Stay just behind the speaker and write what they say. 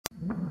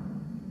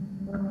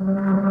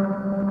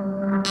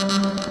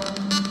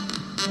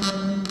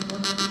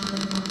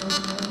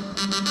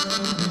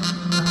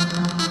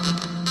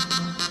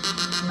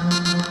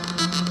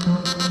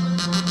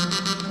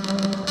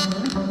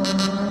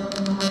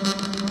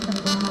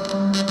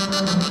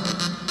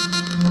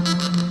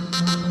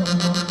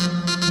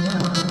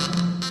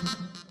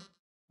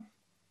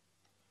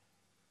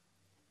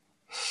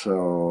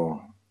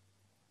So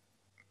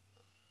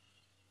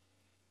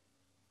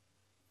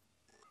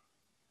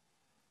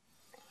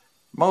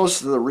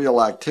most of the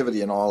real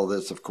activity in all of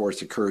this, of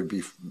course, occurred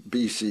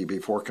BC,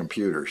 before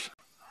computers.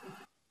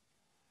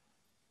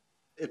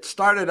 It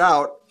started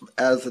out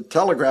as the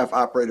telegraph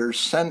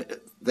operators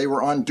they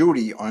were on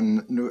duty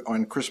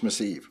on Christmas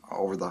Eve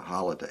over the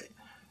holiday.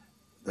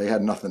 They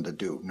had nothing to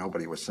do.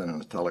 Nobody was sending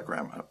a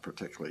telegram out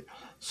particularly.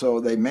 So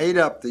they made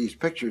up these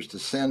pictures to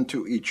send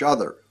to each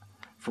other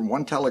from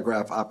one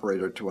telegraph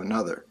operator to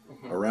another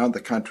around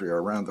the country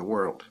or around the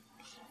world.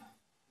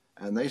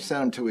 And they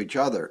sent them to each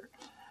other.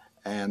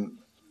 And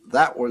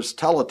that was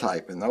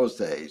teletype in those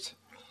days.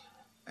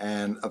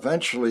 And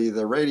eventually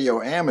the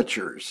radio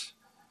amateurs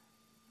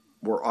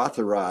were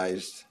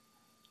authorized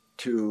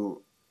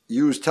to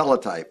use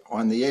teletype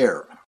on the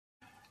air.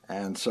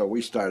 And so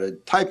we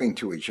started typing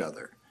to each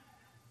other.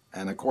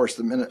 And of course,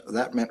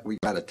 that meant we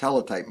got a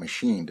teletype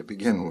machine to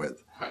begin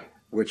with,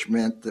 which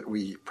meant that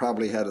we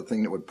probably had a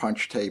thing that would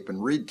punch tape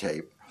and read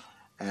tape.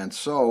 And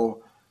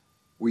so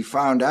we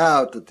found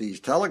out that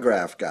these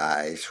telegraph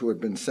guys who had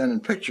been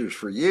sending pictures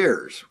for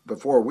years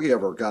before we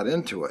ever got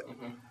into it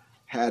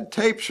had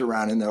tapes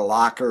around in their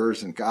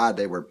lockers, and God,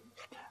 they were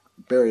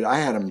buried. I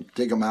had them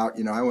dig them out.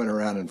 You know, I went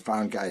around and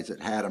found guys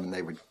that had them, and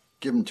they would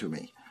give them to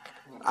me.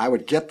 I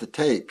would get the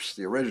tapes,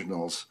 the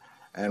originals,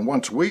 and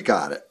once we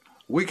got it,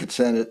 we could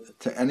send it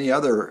to any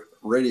other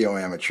radio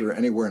amateur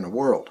anywhere in the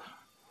world.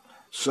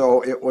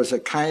 So it was a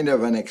kind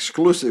of an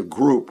exclusive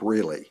group,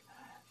 really.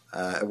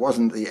 It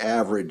wasn't the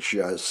average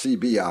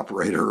CB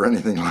operator or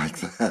anything like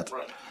that.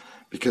 Right.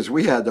 Because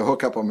we had to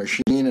hook up a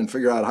machine and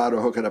figure out how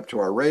to hook it up to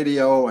our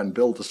radio and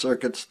build the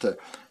circuits to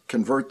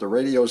convert the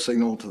radio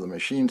signal to the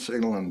machine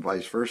signal and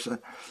vice versa.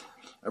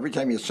 Every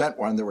time you sent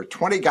one, there were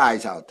 20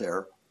 guys out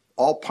there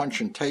all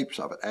punching tapes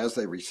of it as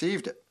they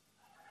received it.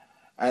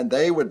 And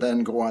they would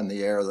then go on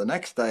the air the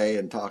next day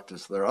and talk to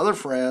their other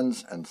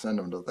friends and send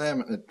them to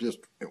them, and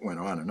it went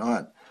on and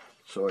on.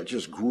 So it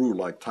just grew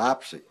like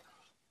topsy.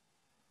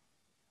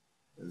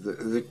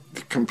 The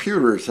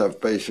computers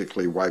have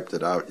basically wiped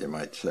it out, you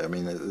might say. I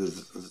mean,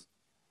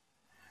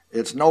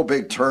 it's no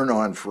big turn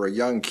on for a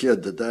young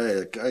kid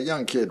today. A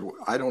young kid,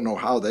 I don't know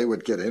how they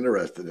would get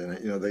interested in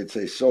it. You know, they'd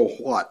say, so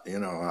what? You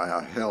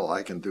know, hell,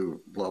 I can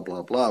do blah,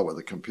 blah, blah with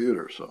a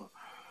computer. So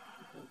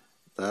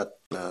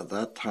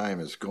that time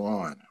is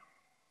gone.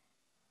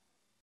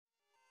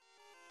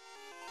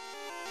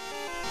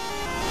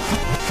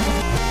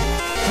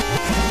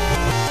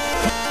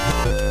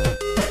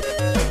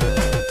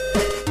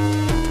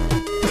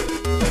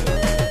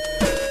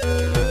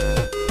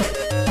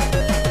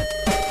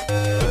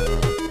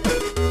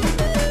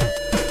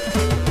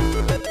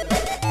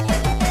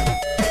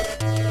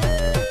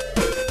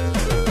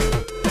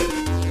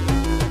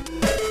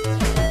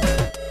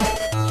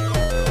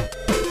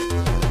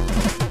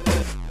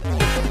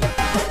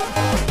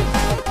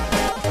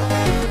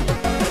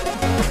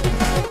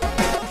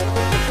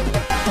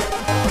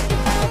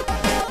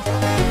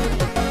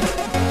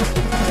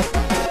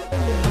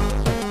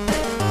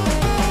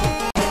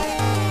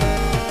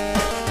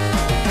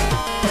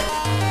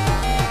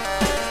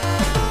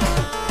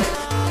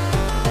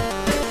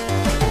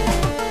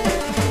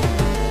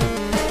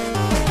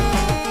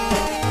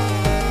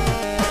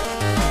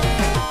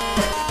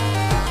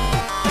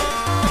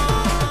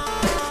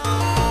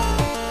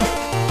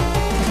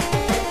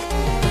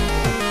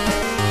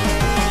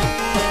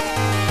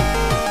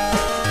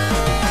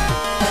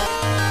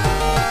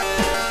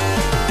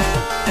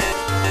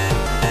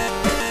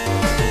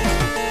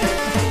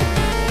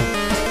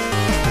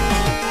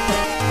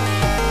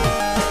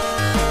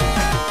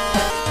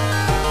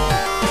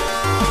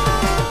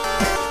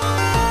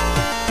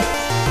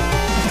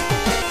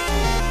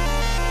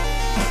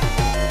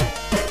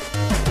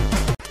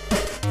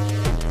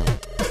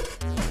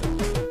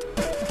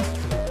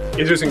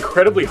 It is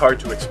incredibly hard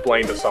to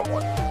explain to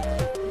someone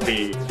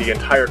the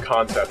entire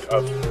concept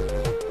of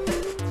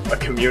a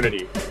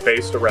community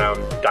based around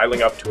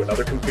dialing up to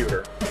another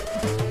computer,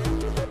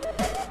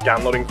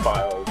 downloading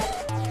files,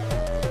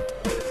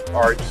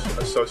 art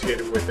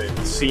associated with it,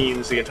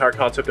 scenes, the entire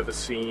concept of a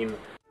scene.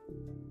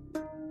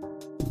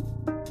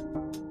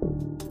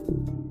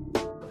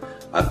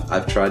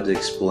 I've tried to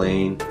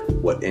explain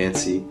what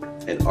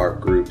ANSI and art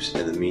groups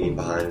and the meaning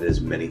behind it is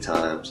many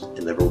times,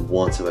 and never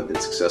once have I been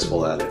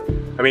successful at it.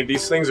 I mean,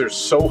 these things are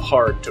so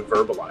hard to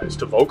verbalize,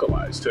 to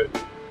vocalize, to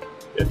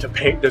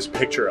paint this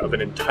picture of an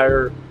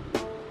entire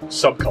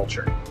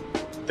subculture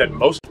that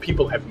most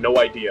people have no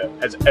idea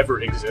has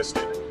ever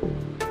existed.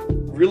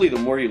 really, the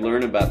more you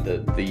learn about the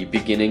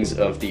beginnings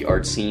of the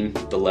art scene,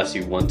 the less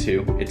you want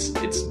to. It's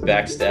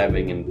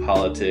backstabbing and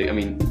politics. I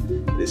mean,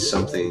 it's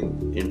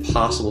something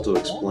impossible to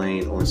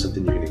explain, only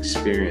something you can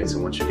experience.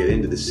 And once you get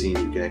into the scene,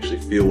 you can actually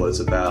feel what it's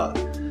about.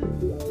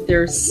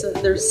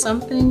 There's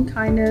something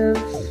kind of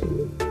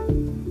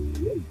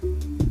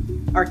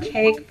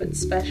archaic but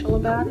special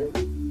about it.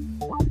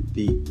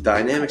 The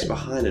dynamics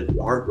behind an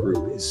art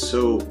group is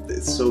so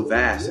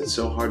vast. It's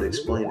so hard to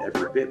explain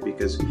every bit,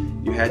 because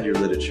you had your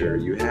literature,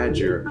 you had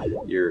your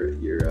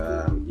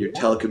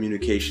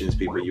telecommunications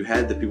people, you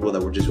had the people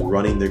that were just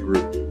running the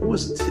group. It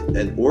was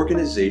an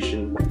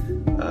organization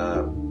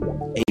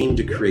aimed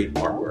to create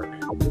artwork.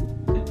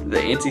 the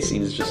ANSI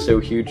scene is just so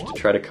huge to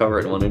try to cover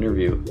it in one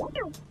interview.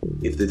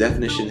 If the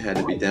definition had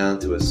to be down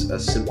to a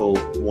simple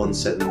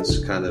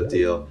one-sentence kind of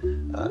deal,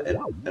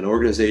 an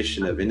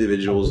organization of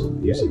individuals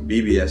using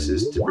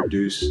BBSs to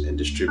produce and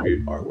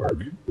distribute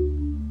artwork.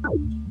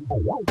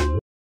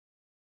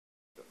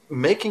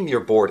 Making your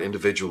board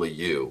individually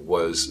you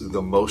was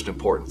the most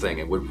important thing,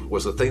 and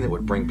was the thing that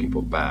would bring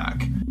people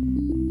back.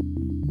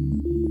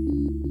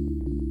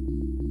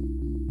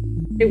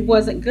 It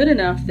wasn't good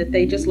enough that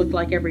they just looked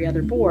like every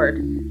other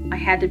board. I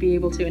had to be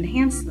able to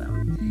enhance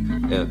them.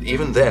 And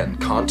even then,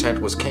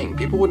 content was king.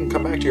 People wouldn't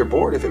come back to your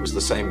board if it was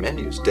the same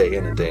menus day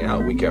in and day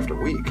out, week after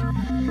week.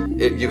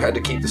 You had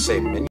to keep the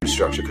same menu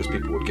structure because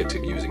people would get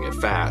to using it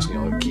fast,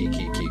 key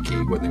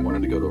when they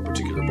wanted to go to a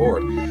particular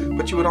board.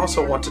 But you would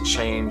also want to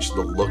change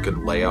the look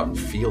and layout and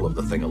feel of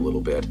the thing a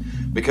little bit,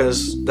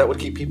 because that would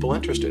keep people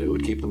interested. It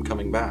would keep them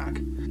coming back.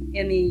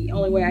 And the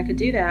only way I could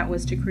do that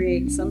was to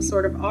create some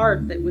sort of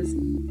art that was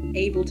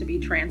able to be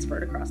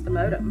transferred across the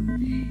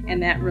modem.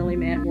 And that really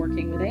meant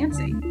working with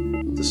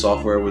ANSI. The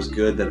software was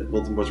good that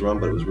bulletin boards run,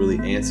 but it was really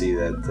ANSI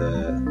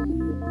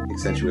that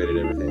accentuated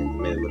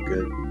everything, made it look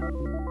good.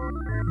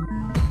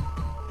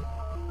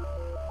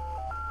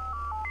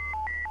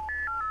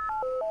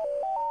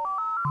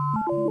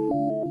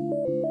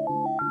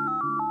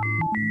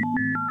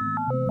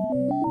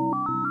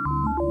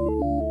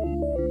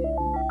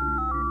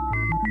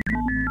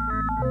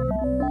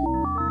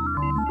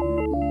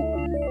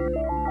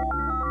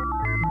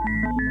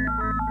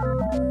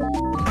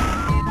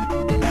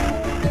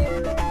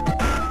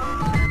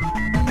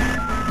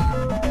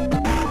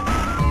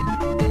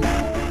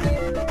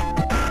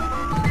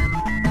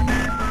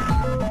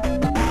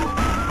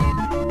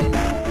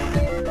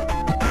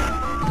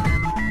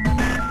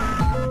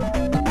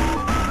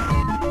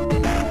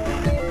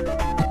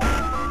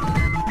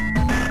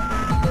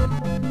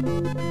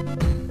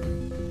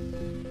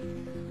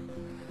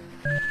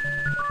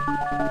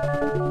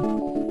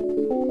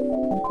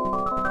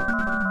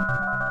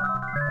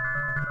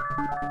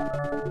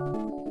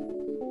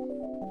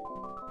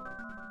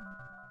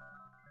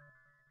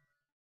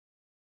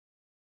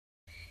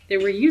 There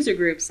were user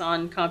groups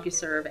on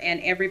CompuServe, and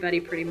everybody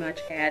pretty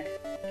much had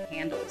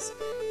handles.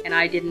 And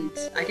I didn't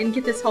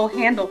get this whole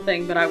handle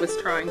thing, but I was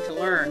trying to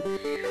learn.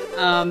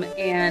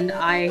 And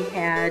I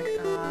had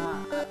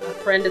a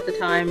friend at the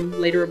time,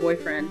 later a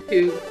boyfriend,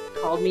 who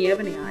called me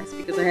Ebony Eyes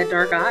because I had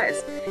dark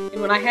eyes.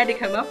 And when I had to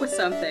come up with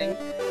something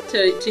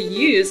to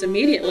use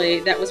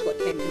immediately, that was what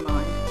came to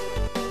mind.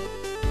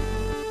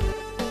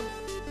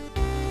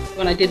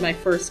 When I did my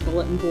first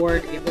bulletin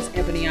board, it was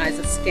Ebony Eyes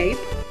Escape.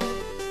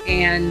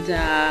 And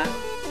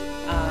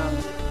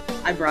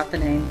I brought the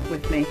name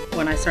with me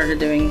when I started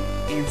doing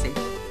ANSI.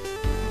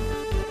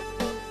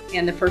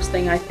 And the first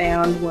thing I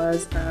found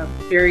was a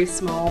very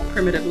small,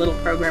 primitive little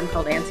program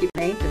called ANSI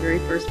Paint, the very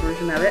first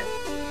version of it.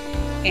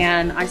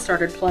 And I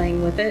started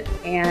playing with it,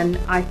 and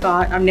I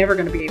thought, I'm never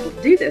going to be able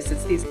to do this.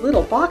 It's these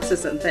little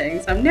boxes and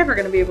things. I'm never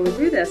going to be able to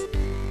do this.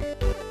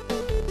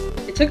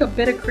 It took a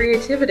bit of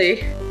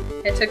creativity.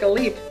 It took a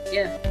leap,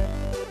 yeah.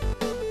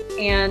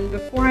 And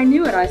before I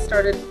knew it, I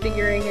started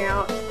figuring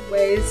out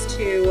ways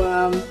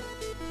to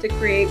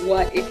create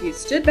what, if you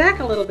stood back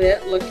a little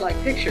bit, looked like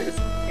pictures.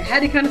 You had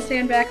to kind of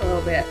stand back a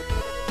little bit.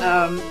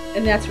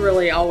 And that's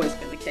really always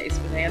been the case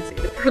with ANSI.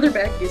 The further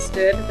back you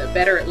stood, the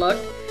better it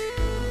looked.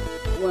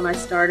 When I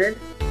started,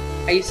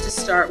 I used to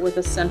start with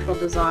a central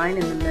design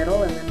in the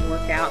middle and then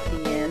work out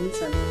the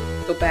ends and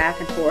go back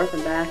and forth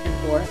and back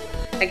and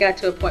forth. I got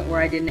to a point where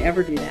I didn't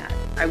ever do that.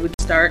 I would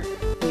start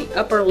in the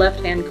upper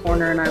left-hand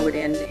corner and I would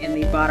end in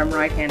the bottom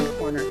right-hand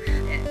corner.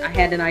 I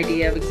had an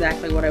idea of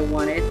exactly what I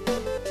wanted,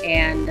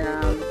 and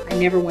I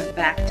never went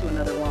back to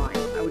another line.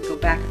 I would go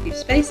back a few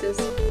spaces,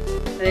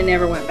 but I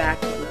never went back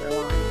to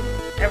another line,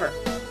 ever.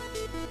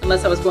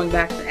 Unless I was going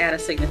back to add a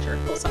signature,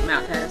 pull something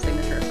out to add a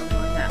signature or something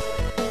like that.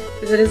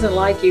 Because it isn't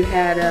like you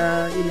had,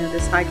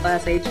 this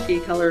high-class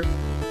HP colored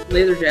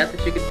laser jet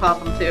that you could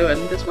pop them to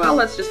and just, well,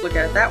 let's just look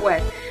at it that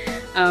way.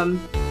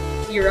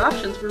 Your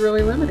options were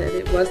really limited.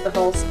 It was the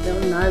whole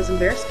stone, knives, and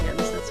bearskins.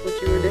 That's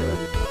what you were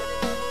doing.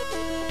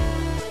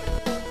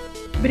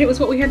 But it was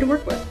what we had to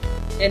work with.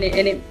 And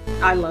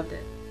I loved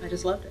it. I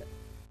just loved it.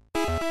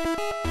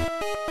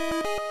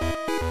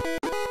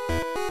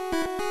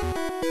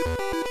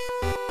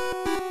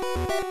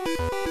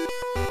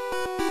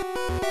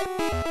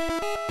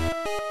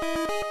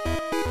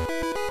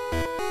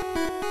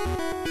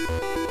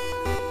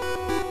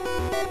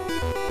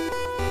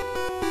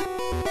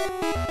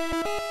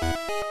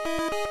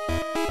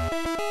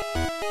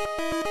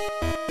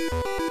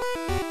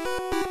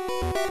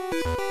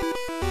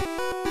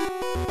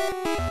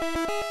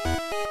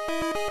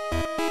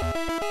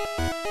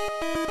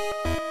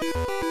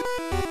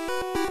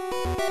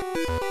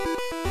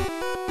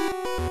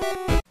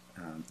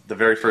 The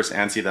very first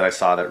ANSI that I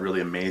saw that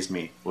really amazed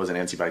me was an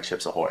ANSI by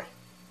Chips Ahoy,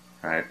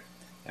 right?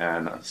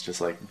 And I was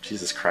just like,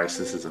 Jesus Christ,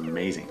 this is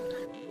amazing.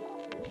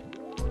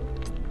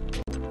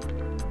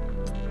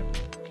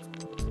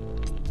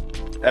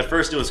 At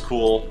first it was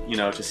cool, you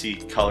know, to see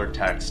colored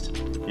text.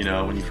 You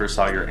know, when you first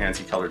saw your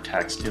ANSI colored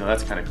text, you know,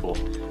 that's kind of cool.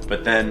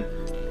 But then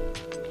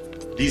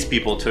these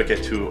people took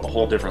it to a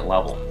whole different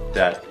level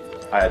that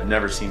I had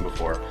never seen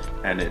before.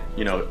 And it,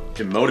 you know,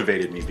 it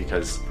motivated me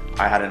because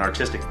I had an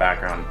artistic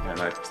background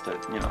and I said,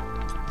 you know,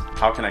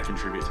 how can I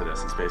contribute to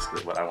this is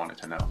basically what I wanted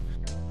to know.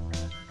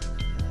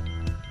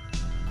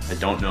 I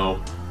don't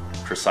know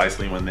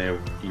precisely when they,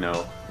 you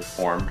know, were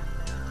formed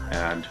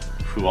and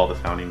who all the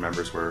founding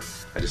members were.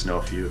 I just know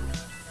a few.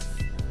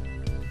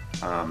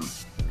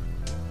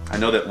 I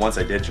know that once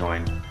I did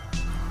join,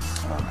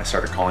 I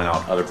started calling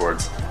out other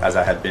boards, as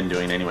I had been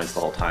doing anyways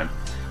the whole time,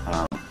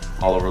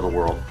 all over the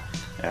world.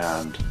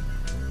 And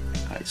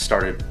I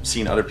started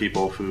seeing other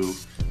people who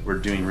were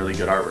doing really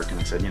good artwork, and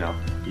I said, you know,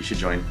 you should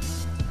join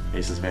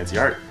Aces of ANSI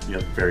Art. You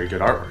have very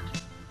good artwork.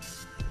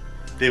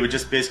 They would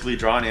just basically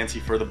draw an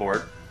ANSI for the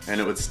board, and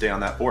it would stay on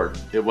that board.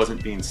 It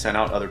wasn't being sent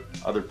out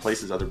other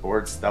places, other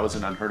boards. That was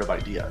an unheard of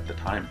idea at the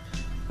time.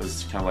 It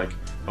was kind of like,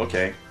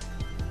 okay,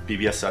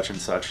 BBS such and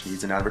such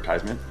needs an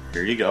advertisement.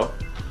 Here you go.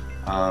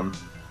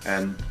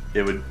 And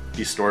it would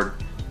be stored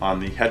on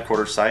the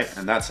headquarters site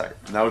and that site.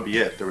 And that would be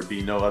it. There would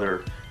be no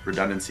other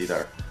redundancy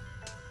there.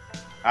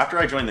 After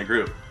I joined the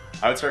group,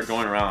 I would start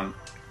going around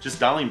just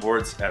dialing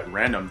boards at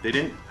random. They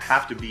didn't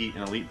have to be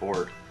an elite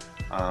board.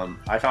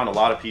 I found a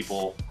lot of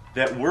people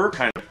that were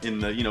kind of in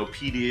the, you know,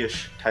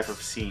 PD-ish type of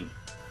scene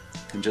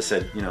and just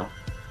said, you know,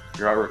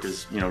 your artwork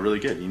is, you know, really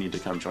good. You need to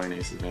come join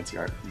Aces of ANSI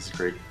Art. This is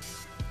great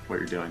what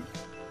you're doing.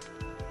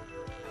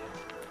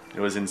 It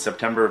was in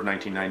September of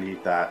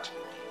 1990 that,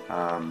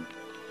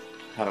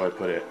 how do I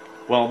put it?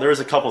 Well, there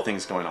was a couple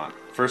things going on.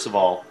 First of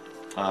all,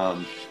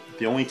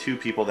 the only two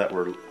people that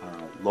were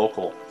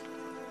local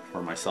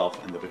were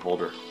myself and the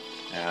Beholder,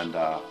 and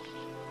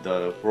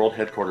the world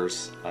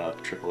headquarters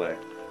of AAA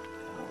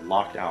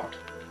locked out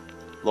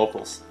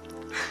locals.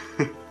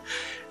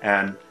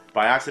 And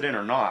by accident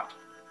or not,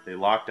 they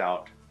locked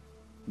out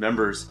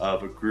members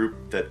of a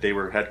group that they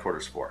were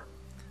headquarters for.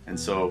 And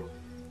so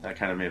that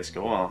kind of made us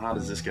go, well, how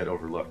does this get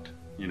overlooked,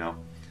 you know?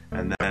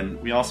 And then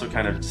we also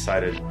kind of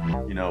decided,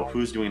 you know,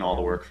 who's doing all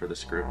the work for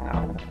this group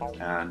now?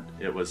 And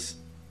it was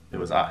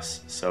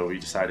us. So we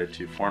decided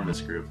to form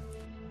this group.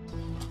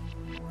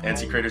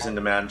 ANSI Creators in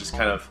Demand just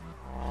kind of,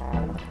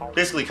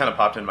 basically kind of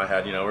popped in my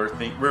head, you know,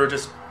 we were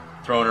just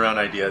throwing around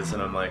ideas,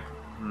 and I'm like,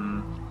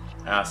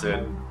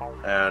 acid,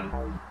 and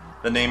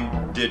the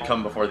name did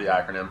come before the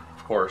acronym,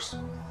 of course.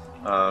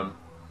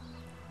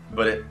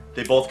 But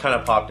they both kind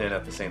of popped in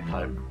at the same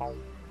time.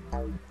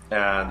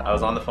 And I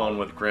was on the phone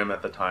with Grim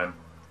at the time.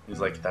 He's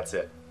like, that's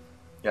it.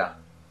 Yeah,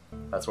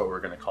 that's what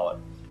we're going to call it.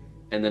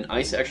 And then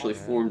ICE actually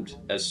formed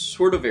as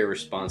sort of a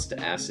response to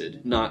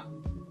acid. Not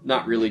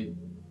really,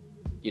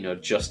 you know,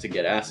 just to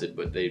get acid,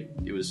 but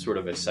it was sort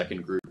of a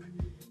second group.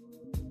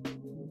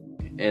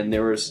 And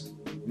there was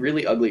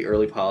really ugly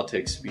early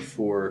politics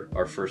before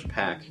our first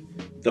pack.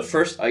 The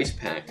first ICE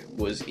pack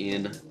was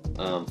in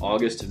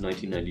August of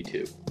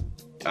 1992.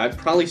 I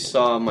probably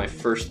saw my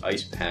first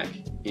ICE pack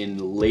in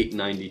late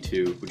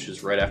 92, which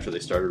is right after they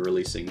started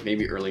releasing,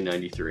 maybe early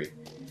 93.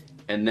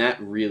 And that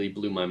really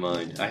blew my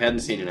mind. I hadn't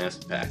seen an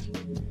acid pack,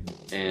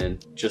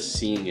 and just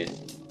seeing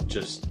it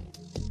just,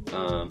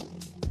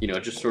 you know,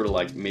 it just sort of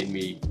like made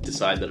me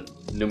decide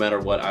that no matter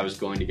what, I was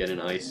going to get an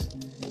ICE.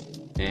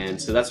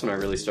 And so that's when I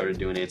really started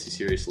doing ANSI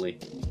seriously.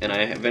 And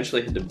I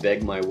eventually had to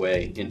beg my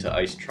way into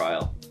ICE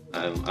trial.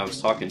 I was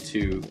talking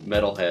to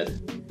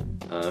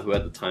Metalhead, who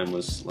at the time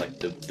was like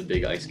the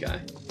big ICE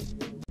guy.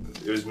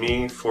 It was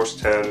me, Force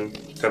 10,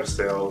 Tempest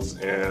Sales,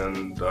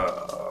 and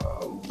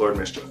Lord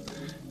Mischief.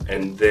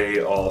 And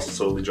they all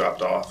slowly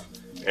dropped off.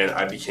 And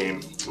I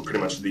became pretty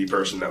much the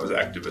person that was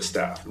active as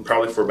staff. And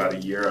probably for about a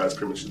year, I was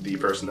pretty much the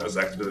person that was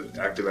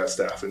active as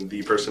staff, and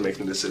the person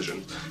making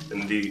decisions,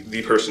 and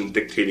the person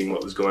dictating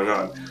what was going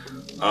on.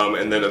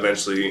 And then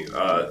eventually,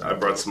 I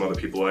brought some other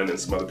people in, and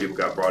some other people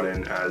got brought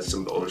in as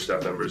some of the older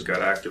staff members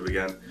got active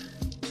again.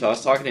 So I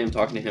was talking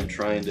to him,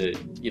 trying to,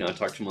 you know, I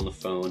talked to him on the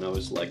phone. I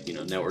was like, you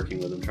know, networking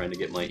with him, trying to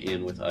get my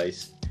in with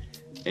ICE.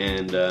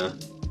 And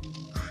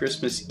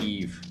Christmas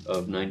Eve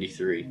of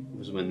 93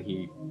 was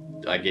when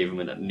I gave him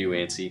a new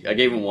ANSI. I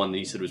gave him one that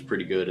he said was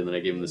pretty good, and then I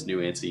gave him this new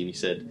ANSI, and he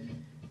said,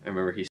 I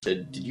remember he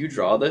said, "Did you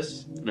draw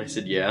this?" And I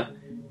said, "Yeah."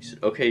 He said,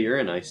 "Okay, you're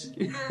in ICE."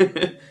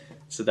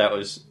 So that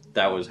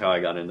was how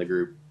I got in the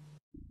group.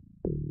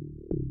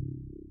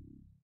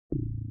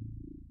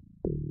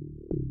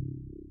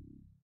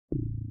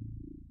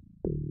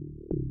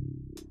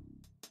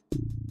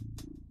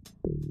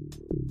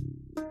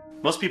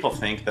 Most people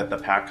think that the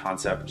pack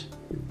concept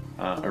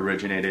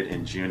originated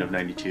in June of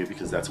 '92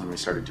 because that's when we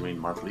started doing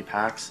monthly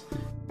packs.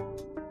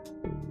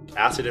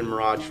 Acid and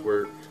Mirage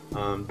were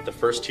the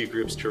first two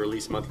groups to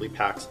release monthly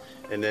packs,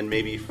 and then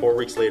maybe 4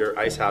 weeks later,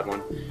 Ice had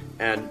one.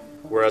 And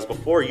whereas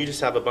before, you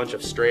just have a bunch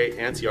of straight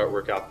ANSI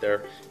artwork out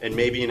there, and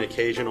maybe an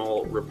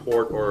occasional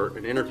report or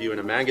an interview in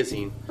a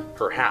magazine,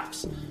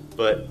 perhaps.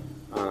 But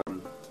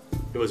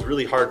it was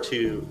really hard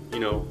to,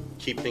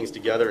 keep things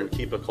together and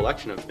keep a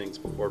collection of things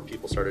before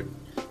people started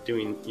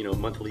doing,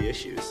 monthly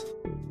issues.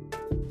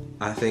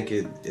 I think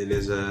it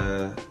is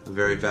a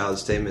very valid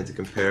statement to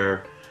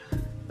compare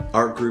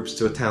art groups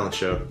to a talent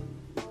show,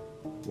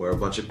 where a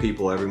bunch of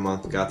people every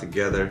month got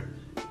together,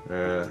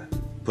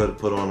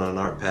 put on an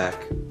art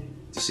pack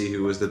to see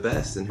who was the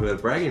best and who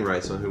had bragging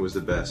rights on who was the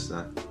best.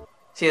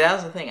 See, that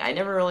was the thing. I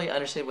never really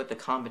understood what the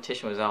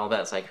competition was all about.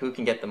 It's like, who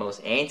can get the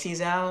most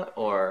ANSIs out,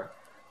 or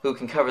who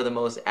can cover the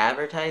most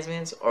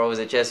advertisements, or was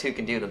it just who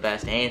can do the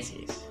best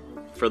ANSIs?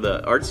 For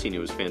the art scene, it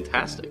was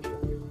fantastic.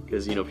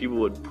 Because, people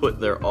would put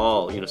their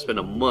all, spend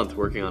a month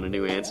working on a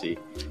new ANSI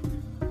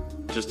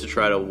just to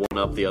try to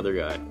one-up the other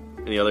guy.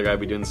 And the other guy would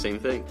be doing the same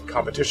thing.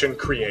 Competition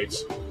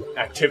creates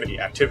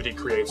activity. Activity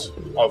creates,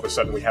 all of a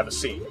sudden, we have a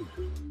scene.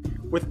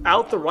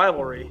 Without the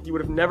rivalry, you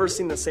would have never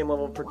seen the same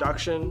level of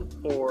production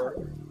or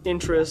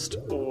interest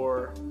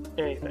or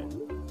anything.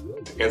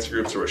 ANSI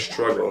groups were a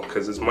struggle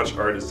because as much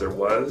art as there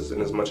was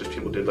and as much as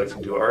people did like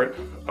to do art,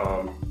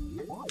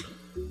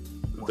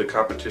 the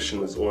competition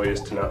was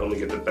always to not only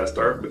get the best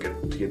art, but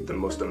to get the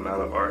most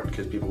amount of art,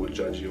 because people would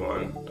judge you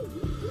on,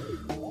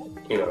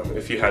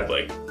 if you had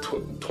like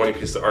 20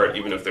 pieces of art,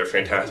 even if they're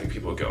fantastic,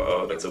 people would go,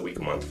 oh, that's a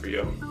weak month for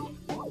you.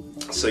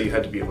 So you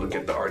had to be able to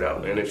get the art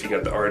out. And if you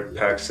got the art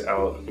packs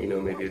out,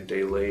 maybe a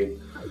day late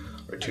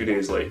or 2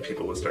 days late,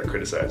 people would start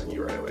criticizing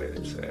you right away.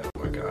 They'd say, oh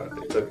my God,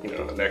 they took,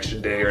 an extra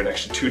day or an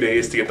extra 2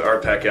 days to get the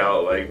art pack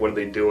out. Like, what are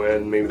they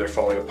doing? Maybe they're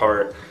falling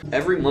apart.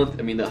 Every month,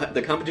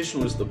 the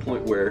competition was the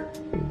point where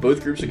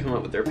both groups would come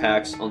out with their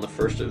packs on the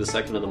 1st or the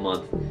 2nd of the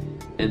month,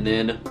 and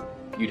then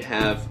you'd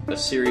have a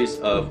series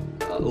of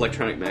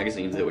electronic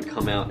magazines that would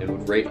come out and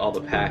would rate all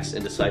the packs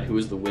and decide who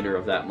was the winner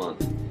of that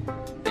month.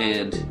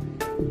 And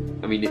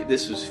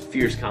this was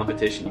fierce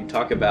competition. You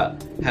talk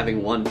about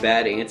having one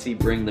bad ANSI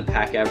bring the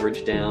pack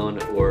average down,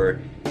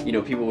 or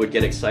people would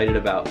get excited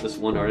about this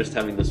one artist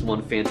having this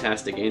one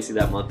fantastic ANSI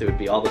that month. It would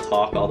be all the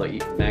talk, all the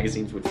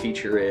magazines would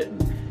feature it,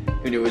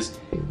 and it was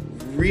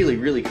really,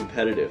 really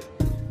competitive.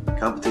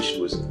 Competition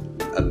was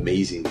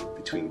amazing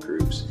between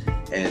groups,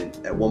 and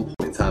at one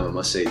point in time, I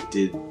must say, it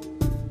did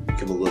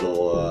become a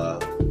little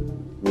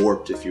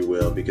warped, if you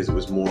will, because it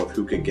was more of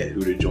who could get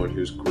who to join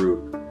whose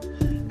group.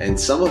 And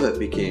some of it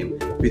became,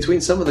 between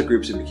some of the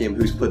groups, it became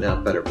who's putting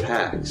out better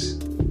packs.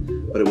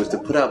 But it was to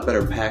put out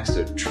better packs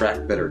to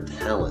attract better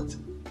talent.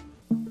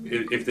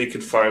 If they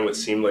could find what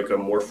seemed like a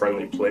more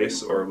friendly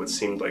place, or what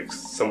seemed like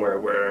somewhere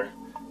where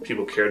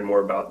people cared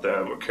more about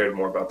them or cared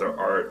more about their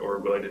art or were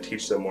willing to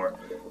teach them more,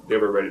 they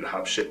were ready to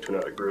hop ship to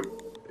another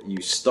group.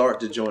 You start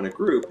to join a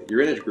group,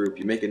 you're in a group,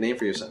 you make a name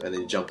for yourself, and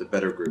then you jump to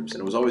better groups.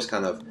 And it was always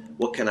kind of,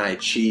 what can I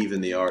achieve in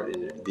the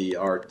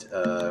art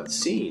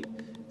scene?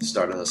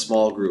 Start in a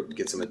small group,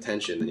 get some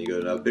attention, then you go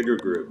to a bigger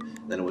group.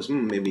 Then it was,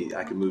 maybe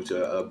I could move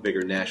to a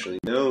bigger nationally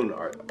known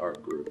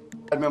art group.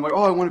 I mean, I'm like,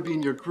 oh, I want to be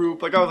in your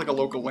group. Like, I was like a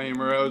local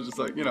lamer. I was just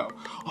like,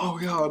 oh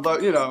yeah, I'd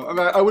love,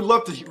 I would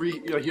love to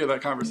hear that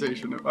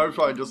conversation. I was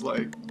probably just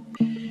like.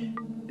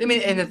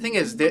 And the thing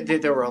is,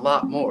 there were a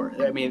lot more.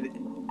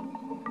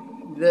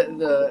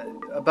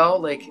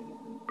 About like,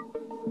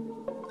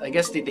 I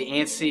guess the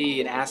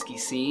ANSI and ASCII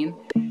scene,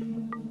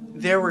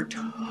 there were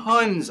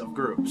tons of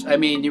groups.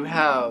 You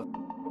have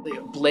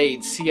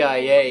Blade,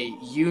 CIA,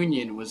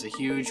 Union was a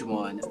huge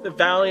one. The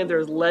Valiant,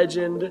 there's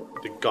Legend.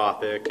 The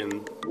Gothic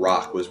and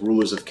Rock was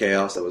Rulers of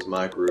Chaos, that was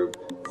my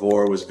group.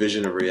 Vor was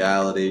Vision of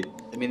Reality.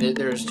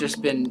 There's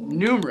just been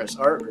numerous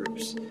art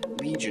groups,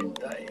 Legion,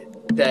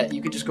 that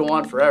you could just go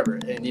on forever.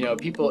 And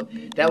people,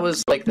 that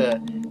was like the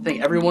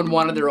thing. Everyone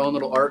wanted their own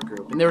little art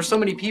group. And there were so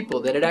many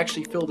people that it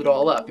actually filled it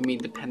all up.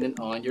 Dependent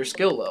on your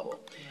skill level.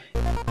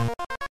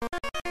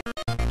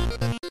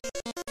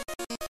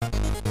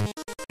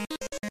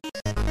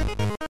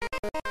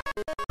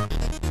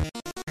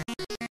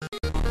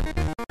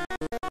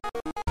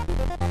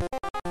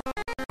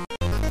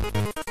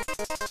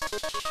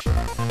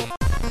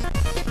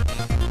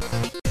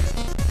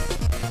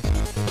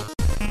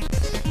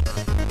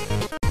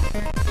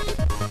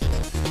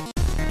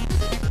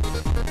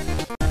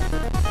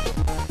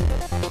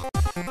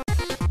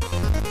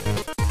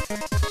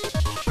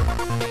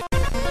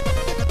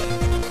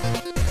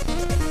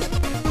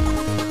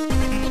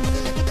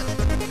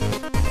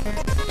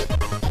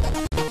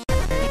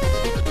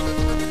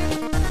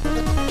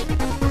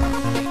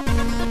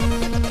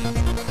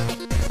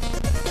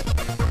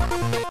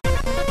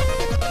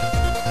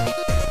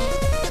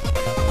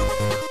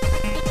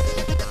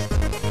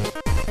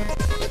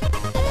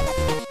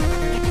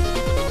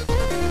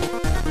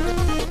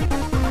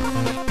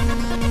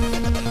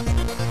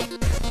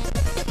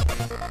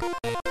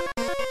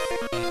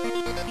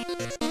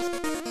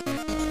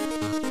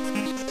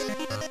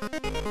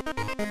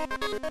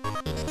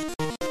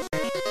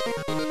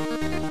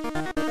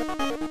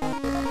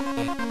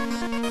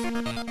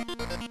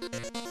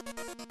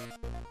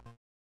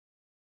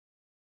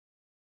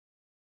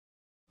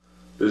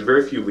 There's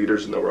very few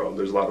leaders in the world.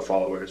 There's a lot of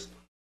followers.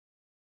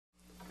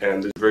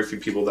 And there's very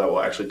few people that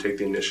will actually take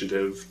the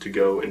initiative to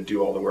go and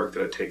do all the work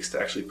that it takes to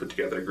actually put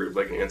together a group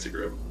like an ANSI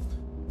group.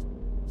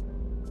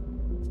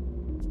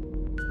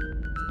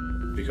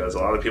 Because a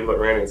lot of people that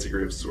ran ANSI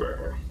groups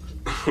were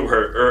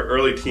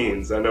early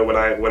teens. I know when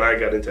I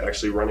got into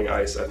actually running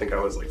ice, I think I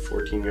was like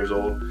 14 years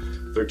old,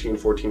 13,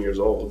 14 years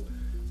old.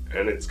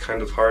 And it's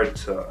kind of hard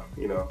to,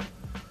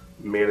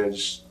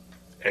 manage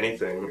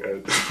anything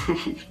at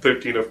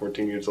 13 or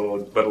 14 years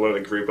old, let alone a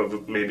group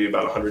of maybe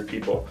about 100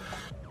 people.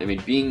 I mean,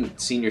 being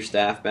senior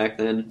staff back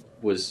then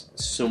was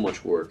so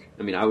much work.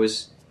 I mean,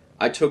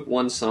 I took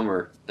one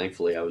summer,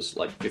 thankfully I was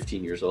like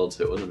 15 years old,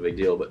 so it wasn't a big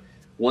deal, but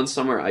one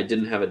summer I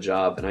didn't have a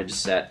job and I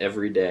just sat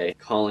every day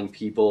calling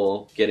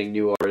people, getting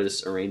new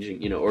artists,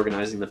 arranging,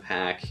 organizing the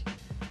pack.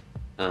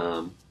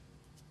 I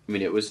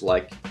mean, it was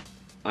like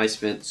I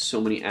spent so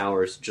many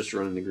hours just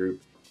running the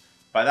group.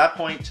 By that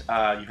point,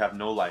 you have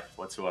no life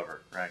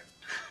whatsoever, right?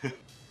 There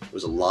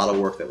was a lot of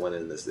work that went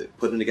into this.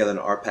 Putting together an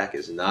art pack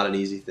is not an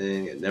easy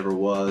thing. It never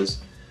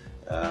was.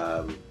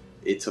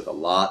 It took a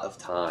lot of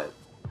time.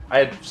 I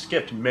had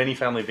skipped many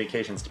family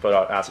vacations to put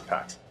out acid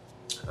packs.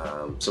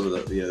 Some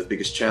of the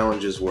biggest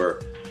challenges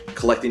were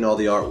collecting all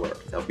the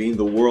artwork. Now, being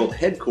the world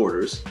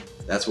headquarters,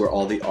 that's where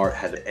all the art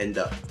had to end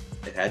up.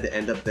 It had to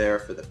end up there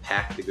for the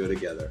pack to go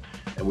together.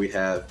 And we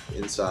have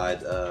inside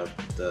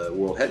the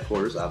world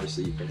headquarters,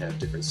 obviously you can have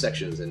different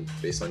sections, and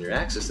based on your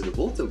access to the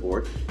bulletin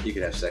board, you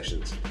could have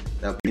sections.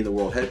 Now, being the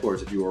world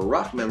headquarters, if you were a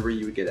rock member,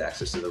 you would get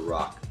access to the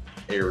rock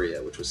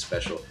area, which was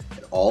special.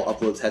 And all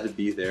uploads had to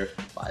be there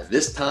by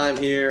this time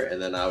here,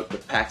 and then I would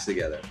put packs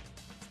together.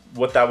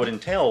 What that would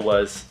entail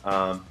was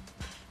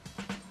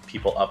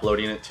people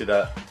uploading it to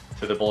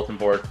the bulletin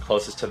board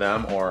closest to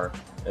them, or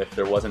if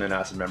there wasn't an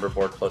ACID member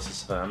board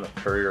closest to them, a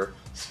courier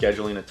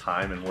scheduling a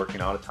time and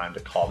working out a time to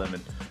call them.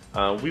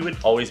 And we would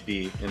always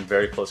be in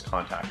very close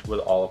contact with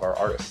all of our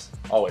artists,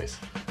 always.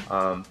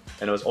 And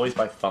it was always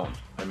by phone.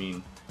 I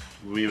mean,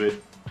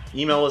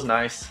 email was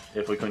nice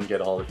if we couldn't get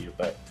a hold of you,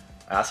 but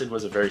ACID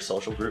was a very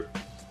social group.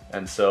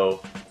 And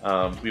so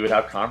we would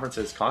have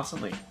conferences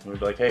constantly. And we'd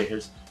be like, hey,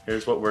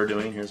 here's what we're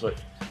doing, here's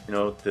what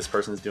this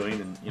person's doing,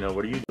 and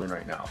what are you doing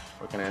right now?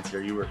 What kind of ANSI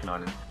are you working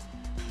on?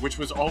 Which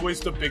was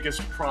always the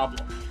biggest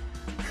problem.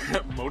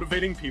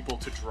 Motivating people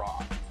to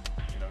draw.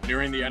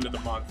 Nearing the end of the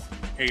month,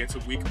 hey, it's a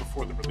week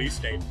before the release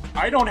date.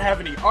 I don't have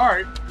any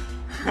art.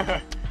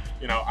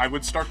 I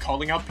would start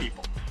calling out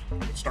people.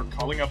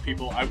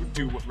 I would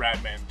do what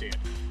Radman did.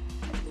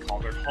 I would call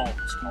their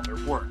homes, call their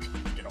work,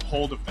 get a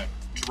hold of them,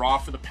 draw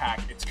for the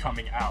pack, it's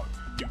coming out.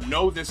 You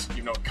know this,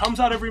 it comes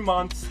out every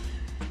month.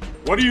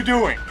 What are you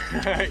doing?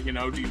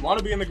 Do you want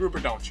to be in the group or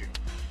don't you?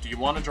 Do you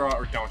want to draw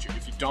or don't you?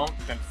 If you don't,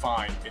 then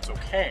fine, it's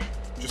okay.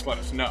 Just let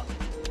us know.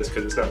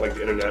 Because it's not like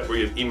the internet where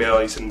you have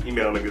email, you send an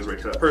email and it goes right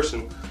to that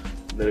person.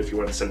 And then if you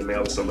want to send a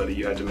mail to somebody,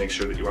 you had to make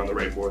sure that you were on the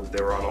right board that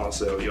they were on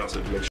also. You also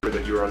had to make sure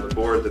that you were on the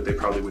board, that they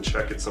probably would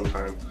check it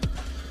sometime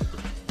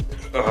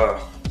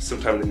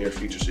in the near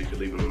future, so you could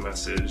leave them a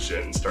message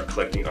and start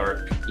collecting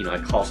art.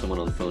 I'd call someone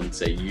on the phone and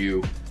say,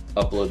 you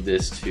upload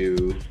this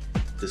to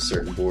this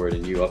certain board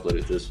and you upload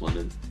it to this one.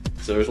 And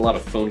so there's a lot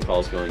of phone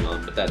calls going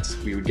on, but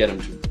we would get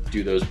them to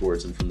do those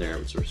boards, and from there it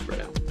would sort of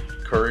spread out.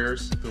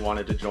 Couriers who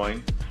wanted to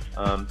join,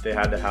 they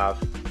had to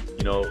have,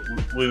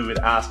 we would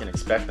ask and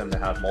expect them to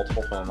have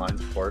multiple phone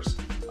lines, of course,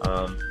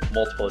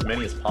 as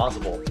many as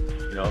possible.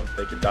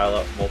 They could dial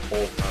up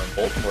multiple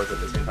bulletin boards at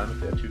the same time. If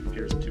they had 2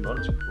 computers and 2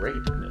 modems, great.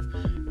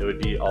 And it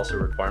would be also a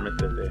requirement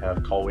that they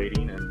have call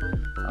waiting and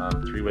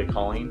 3-way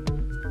calling.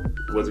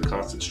 It was a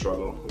constant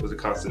struggle. It was a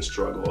constant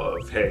struggle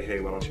of, hey,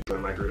 why don't you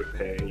join my group?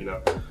 Hey,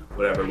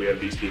 whatever, we have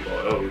these people.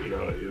 Oh,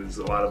 it was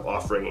a lot of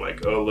offering,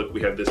 like, oh, look,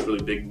 we have this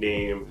really big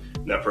name.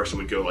 And that person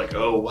would go like,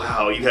 oh,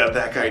 wow, you have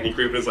that guy in your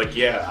group. And it's like,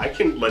 yeah, I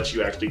can let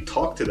you actually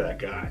talk to that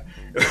guy.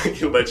 I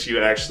can let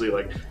you actually,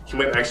 he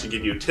might actually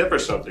give you a tip or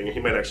something. He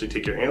might actually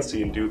take your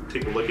ANSI and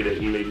take a look at it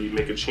and maybe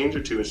make a change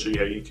or two and show you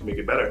how you can make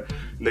it better.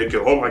 And they'd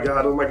go, oh my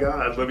God,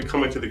 let me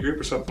come into the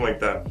group or something like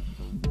that.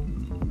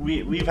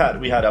 We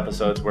had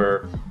episodes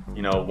where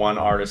one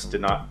artist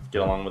did not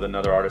get along with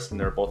another artist, and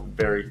they were both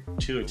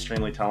two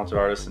extremely talented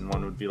artists, and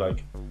one would be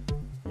like,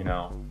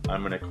 I'm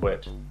gonna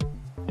quit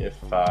if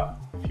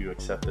you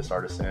accept this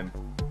artist in.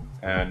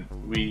 And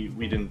we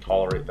didn't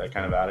tolerate that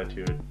kind of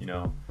attitude,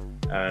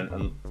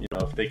 and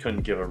if they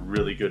couldn't give a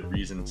really good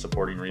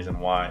supporting reason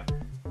why,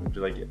 we'd be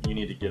like, you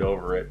need to get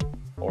over it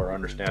or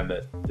understand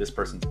that this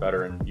person's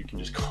better and you can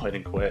just go ahead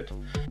and quit.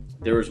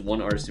 There was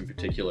one artist in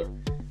particular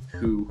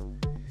who,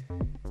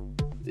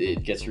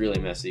 it gets really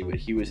messy, but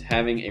he was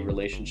having a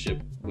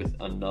relationship with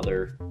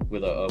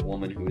a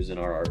woman who was in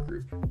our art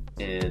group,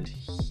 and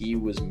he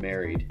was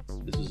married.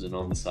 This was an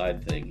on the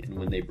side thing, and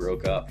when they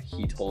broke up,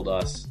 he told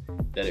us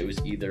that it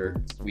was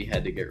either we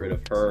had to get rid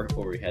of her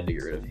or we had to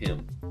get rid of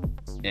him.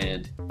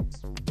 And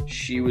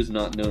she was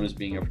not known as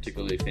being a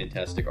particularly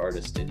fantastic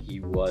artist, and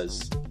he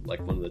was like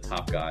one of the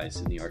top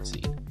guys in the art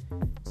scene.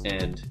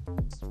 And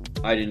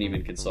I didn't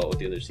even consult with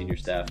the other senior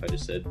staff. I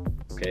just said,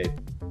 okay,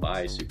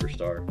 bye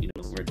superstar. You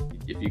know, where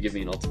if you give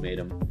me an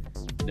ultimatum,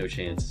 no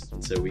chance.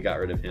 And so we got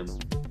rid of him.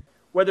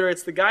 Whether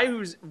it's the guy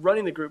who's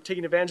running the group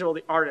taking advantage of all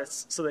the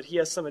artists so that he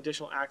has some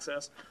additional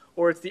access,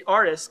 or it's the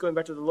artist going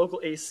back to the local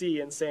AC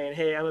and saying,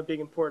 hey, I'm a big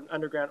important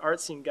underground art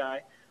scene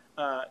guy,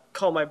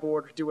 call my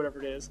board, do whatever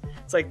it is.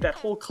 It's like that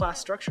whole class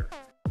structure.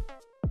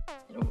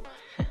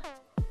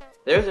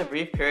 There was a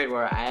brief period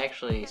where I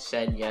actually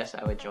said yes,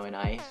 I would join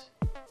ICE,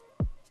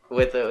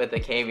 with the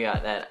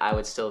caveat that I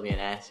would still be an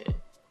acid.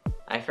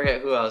 I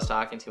forget who I was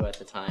talking to at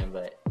the time,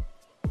 but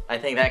I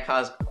think that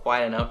caused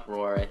quite an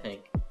uproar. I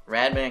think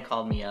Radman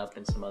called me up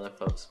and some other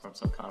folks from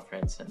some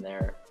conference, and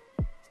they're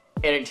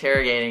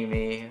interrogating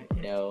me,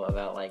 you know,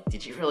 about like,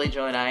 did you really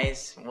join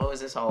ICE? What was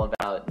this all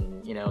about?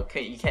 And you know,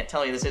 you can't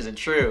tell me this isn't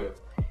true.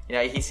 You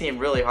know, he seemed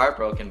really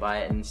heartbroken by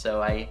it, and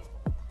so I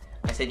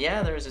said,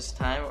 yeah, there was this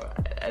time,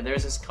 there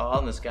was this call,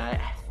 and this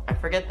guy, I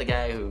forget the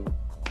guy who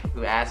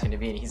asked me to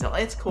be, and he's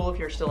like, it's cool if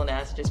you're still an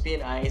acid, just be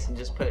an ICE and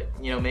just put,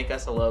 you know, make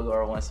us a logo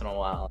every once in a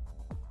while.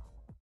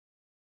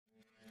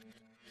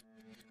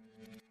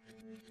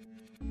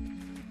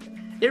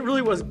 It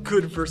really was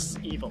good versus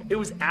evil. It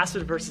was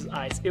acid versus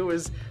ice. It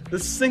was the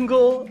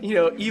single, you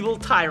know, evil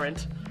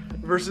tyrant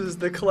versus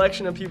the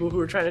collection of people who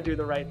were trying to do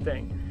the right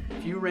thing.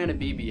 If you ran a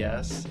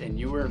BBS and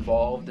you were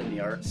involved in the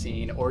art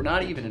scene, or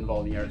not even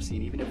involved in the art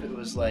scene, even if it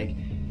was like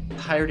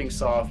pirating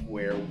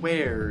software,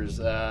 wares,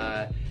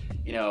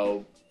 you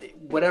know,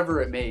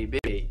 whatever it may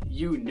be,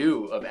 you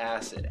knew of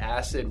acid.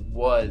 Acid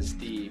was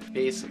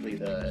basically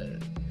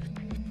the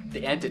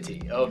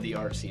entity of the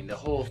art scene, the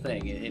whole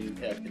thing in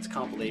its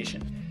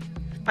compilation.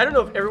 I don't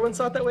know if everyone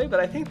saw it that way, but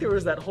I think there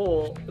was that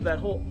whole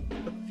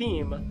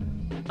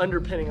theme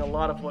underpinning a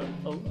lot of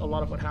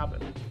what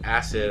happened.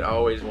 Acid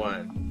always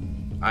won.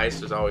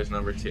 Ice was always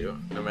number 2,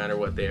 no matter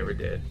what they ever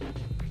did.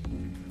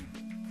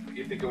 Do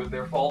you think it was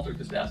their fault, or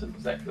just Acid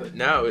was that good?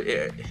 No,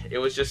 it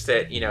was just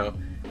that, you know,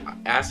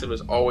 Acid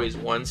was always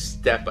one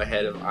step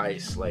ahead of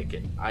Ice. Like,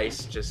 and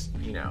Ice just,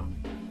 you know.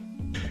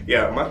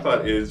 Yeah, my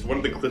thought is one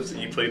of the clips that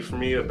you played for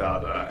me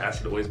about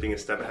Acid always being a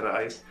step ahead of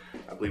Ice,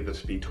 I believe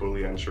this to be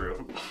totally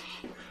untrue.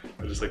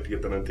 I'd just like to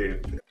get that on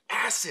tape.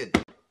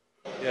 Acid!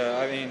 Yeah,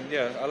 I mean,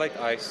 yeah, I like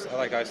Ice. I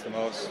like Ice the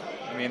most.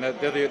 I mean,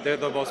 they're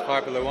the most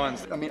popular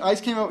ones. I mean,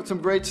 Ice came out with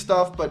some great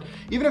stuff, but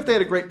even if they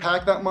had a great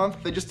pack that month,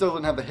 they just still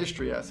didn't have the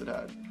history Acid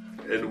had.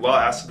 And while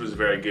Acid was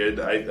very good,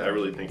 I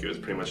really think it was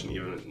pretty much an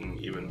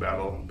even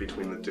battle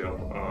between the two.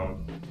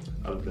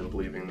 I've been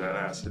believing that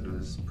Acid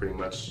was pretty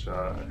much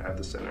at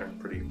the center,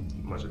 pretty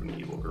much of an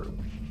evil group.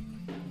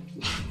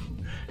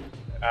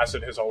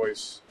 Acid has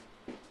always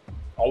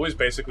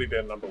basically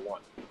been number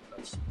 1.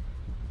 That's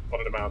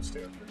what it amounts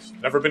to. It's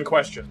never been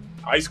questioned.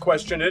 Ice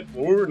questioned it.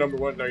 We're number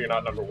 1. No, you're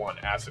not number 1.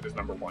 Acid is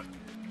number 1.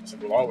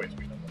 Acid will always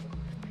be number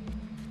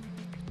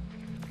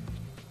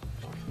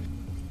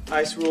 1.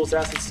 Ice rules,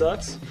 Acid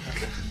sucks.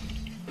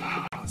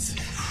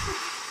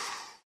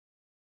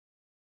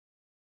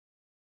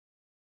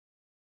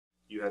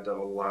 You had to have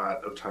a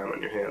lot of time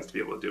on your hands to be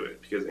able to do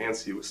it, because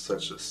ANSI was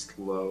such a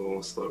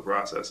slow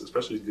process,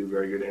 especially to do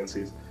very good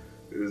ANSIs.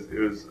 It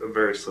was a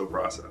very slow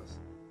process.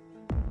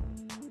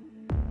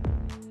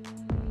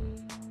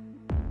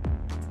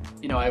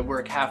 You know, I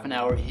work half an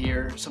hour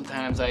here.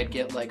 Sometimes I'd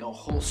get like a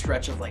whole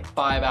stretch of like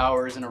 5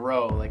 hours in a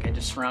row. Like I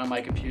just surround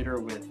my computer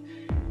with,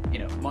 you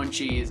know,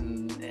 munchies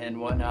and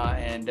whatnot,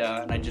 and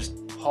I just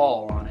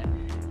haul on it.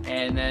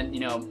 And then, you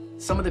know,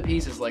 some of the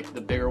pieces, like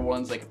the bigger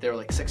ones, like if they were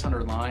like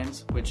 600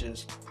 lines, which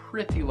is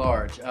pretty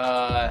large,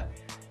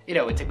 you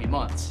know, it took me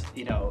months.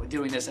 You know,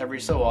 doing this every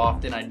so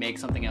often, I'd make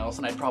something else,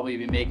 and I'd probably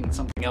be making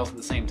something else at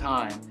the same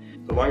time.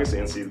 The longest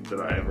ANSI that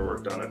I ever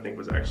worked on, I think,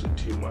 was actually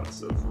 2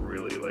 months of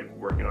really like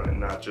working on it.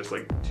 Not just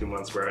like 2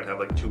 months where I'd have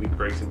like 2-week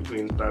breaks in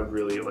between, but I would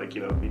really like,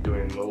 you know, be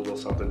doing a little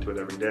something to it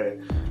every day.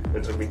 And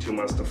it took me 2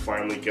 months to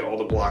finally get all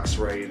the blocks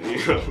right, and,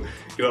 you know,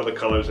 get all the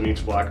colors in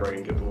each block right,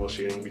 and get the little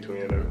shading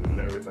between it and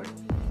everything.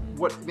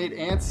 What made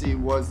ANSI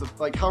was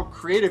like how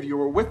creative you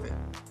were with it.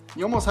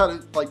 You almost had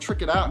to like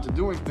trick it out into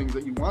doing things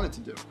that you wanted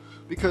to do.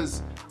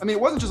 Because, I mean, it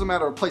wasn't just a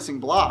matter of placing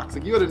blocks.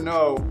 Like you had to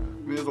know, I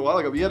mean, it was a while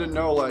ago, but you had to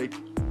know like,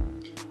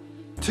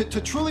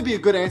 to truly be a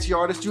good ANSI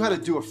artist, you had to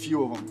do a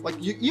few of them. Like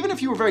even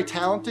if you were very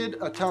talented,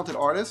 a talented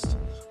artist,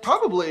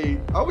 probably,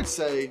 I would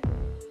say,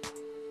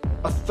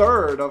 a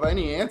third of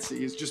any ANSI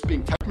is just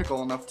being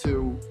technical enough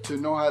to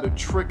know how to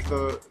trick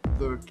the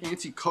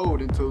ANSI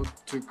code into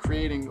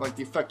creating like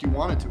the effect you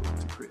wanted to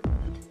create.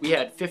 We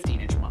had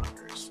 15-inch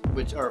monitors,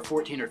 which are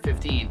 14 or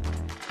 15,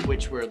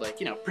 which were like,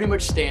 you know, pretty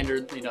much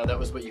standard. You know, that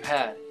was what you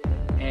had,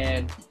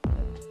 and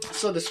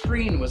so the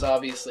screen was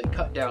obviously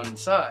cut down in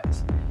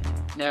size.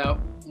 Now,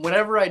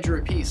 whenever I drew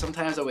a piece,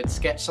 sometimes I would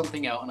sketch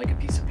something out on like a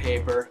piece of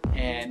paper,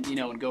 and you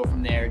know, and go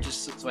from there,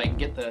 just so I can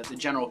get the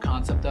general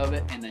concept of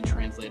it, and then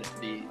translate it to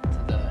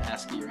the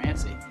ASCII or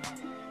ANSI.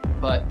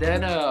 But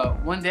then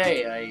one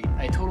day,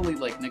 I totally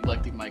like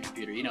neglected my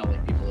computer. You know,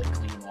 like people like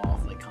clean them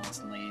off like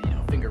constantly, you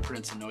know, finger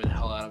fingerprints annoy the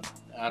hell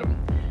out of me.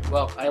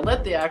 Well, I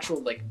let the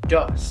actual like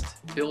dust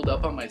build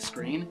up on my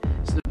screen,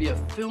 so there'd be a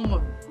film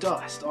of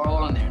dust all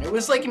on there. And it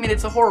was like, I mean,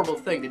 it's a horrible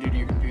thing to do to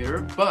your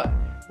computer, but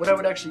what I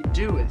would actually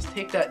do is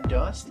take that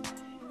dust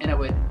and I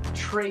would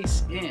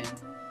trace in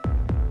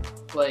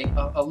like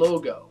a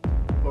logo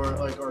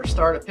or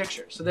start a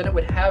picture. So then it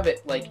would have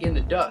it like in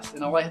the dust,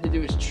 and all I had to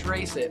do is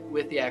trace it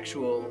with the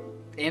actual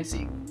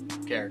ANSI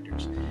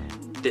characters.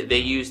 They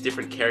use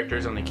different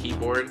characters on the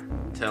keyboard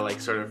to like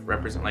sort of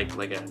represent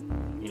like a,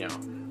 you know,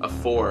 a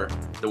 4,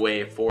 the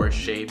way a 4 is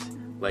shaped.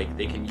 Like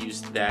they can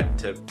use that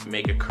to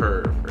make a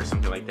curve or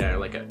something like that, or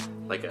like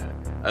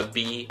a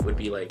B would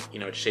be like, you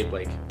know, it's shaped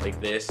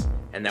like this,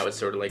 and that would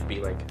sort of like be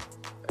like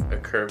a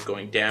curve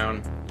going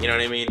down, you know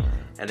what I mean?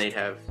 And they'd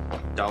have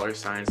dollar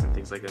signs and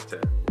things like that to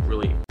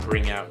really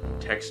bring out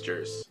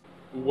textures.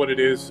 What it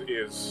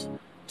is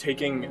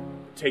taking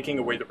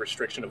away the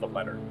restriction of a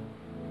letter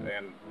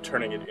and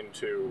turning it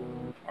into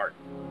art,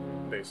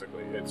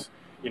 basically. It's,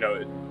 you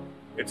know,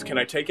 it's can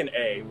I take an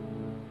A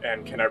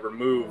and can I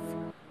remove,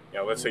 you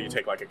know, let's say you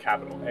take like a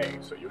capital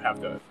A, so you have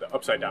the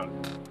upside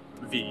down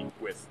V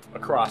with a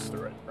cross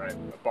through it, right,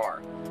 a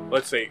bar.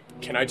 Let's say,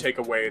 can I take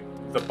away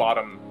the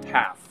bottom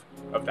half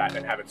of that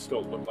and have it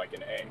still look like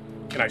an A?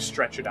 Can I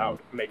stretch it out,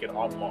 make it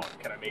oblong?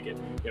 Can I make it,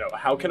 you know,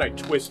 how can I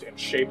twist and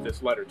shape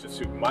this letter to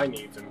suit my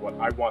needs and what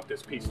I want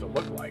this piece to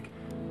look like,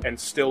 and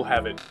still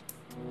have it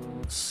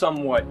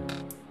somewhat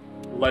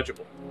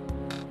legible?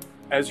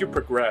 As you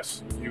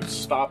progress, you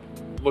stop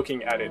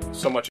looking at it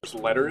so much as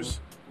letters,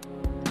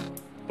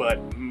 but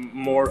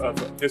more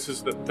of this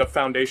is the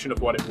foundation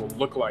of what it will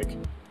look like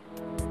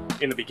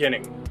in the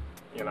beginning,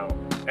 you know,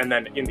 and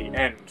then in the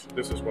end,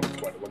 this is what it's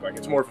going to look like.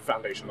 It's more of a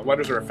foundation. The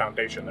letters are a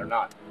foundation. They're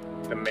not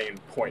the main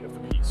point of the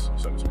piece,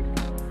 so to speak.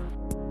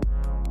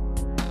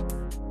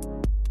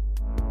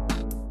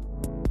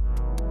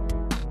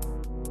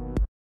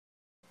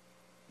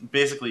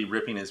 Basically,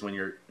 ripping is when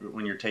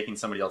you're taking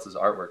somebody else's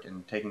artwork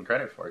and taking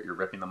credit for it. You're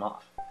ripping them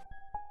off.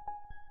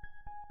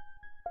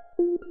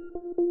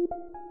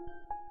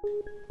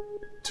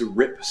 To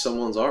rip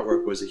someone's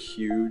artwork was a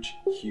huge,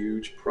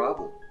 huge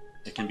problem.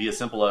 It can be as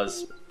simple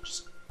as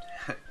just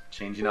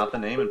changing out the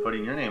name and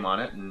putting your name on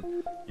it, and,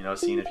 you know,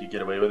 seeing if you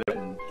get away with it.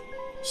 And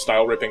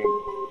style ripping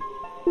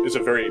is a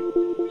very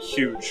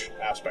huge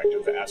aspect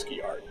of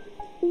ASCII art.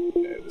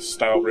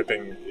 Style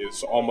ripping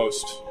is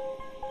almost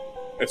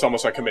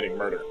like committing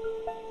murder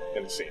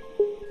in the scene.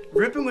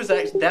 Ripping was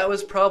that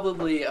was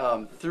probably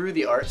through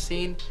the art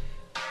scene.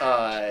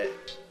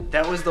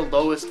 That was the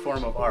lowest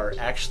form of art.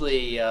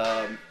 Actually,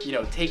 you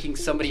know, taking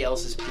somebody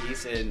else's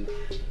piece and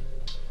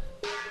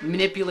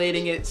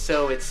manipulating it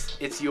so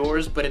it's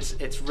yours, but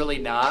it's really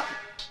not.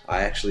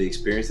 I actually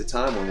experienced a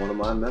time when one of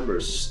my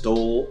members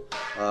stole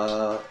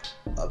a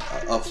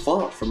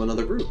font from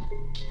another group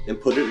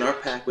and put it in our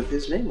pack with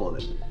his name on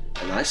it.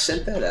 And I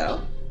sent that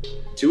out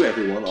to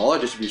everyone, all our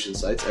distribution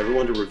sites,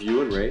 everyone to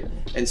review and rate.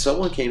 And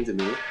someone came to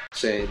me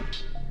saying,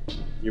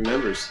 your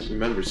member's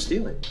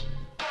stealing.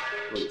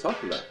 What are you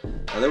talking about?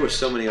 Now, there were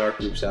so many art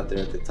groups out there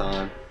at the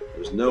time. There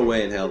was no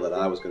way in hell that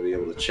I was going to be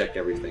able to check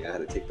everything. I had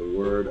to take the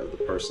word of the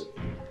person.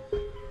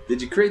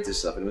 Did you create this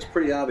stuff? And it was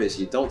pretty obvious.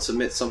 You don't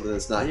submit something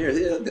that's not here.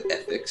 Yeah, the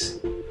ethics.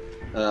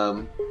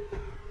 And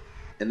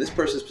this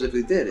person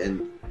specifically did.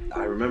 And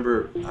I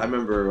remember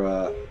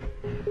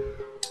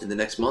in the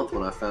next month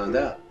when I found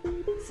out,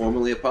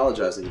 formally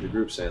apologizing to the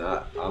group, saying,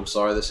 I'm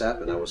sorry this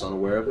happened. I was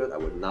unaware of it. I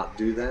would not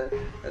do that.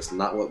 That's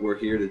not what we're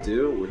here to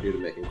do. We're here to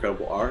make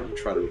incredible art and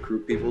try to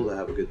recruit people to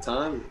have a good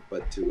time,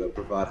 but to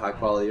provide high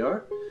quality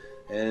art.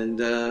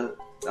 And I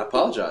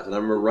apologized. And I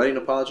remember writing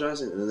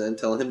apologizing and then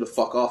telling him to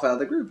fuck off out of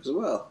the group as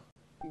well.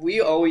 We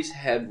always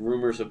had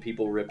rumors of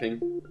people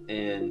ripping,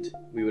 and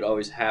we would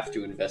always have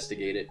to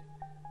investigate it.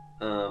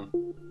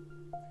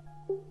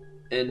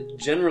 And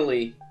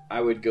generally,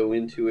 I would go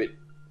into it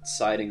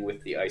siding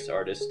with the ice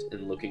artist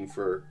and looking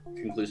for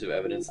conclusive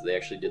evidence that they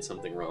actually did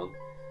something wrong.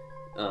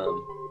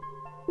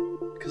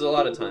 Because a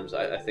lot of times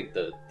I think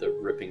the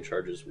ripping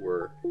charges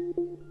were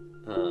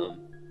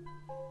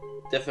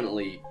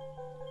definitely,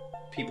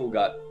 people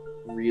got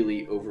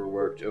really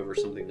overworked over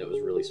something that was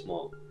really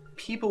small.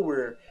 People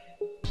were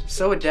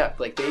so adept,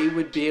 like they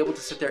would be able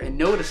to sit there and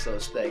notice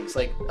those things,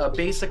 like a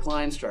basic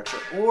line structure,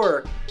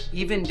 or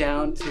even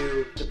down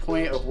to the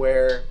point of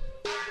where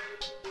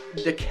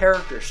the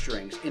character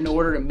strings in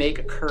order to make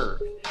a curve.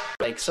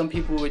 Like some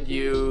people would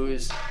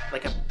use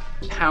like a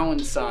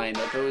pound sign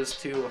that goes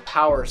to a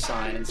power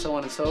sign and so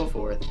on and so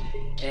forth.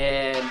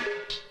 And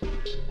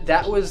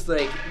that was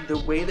like the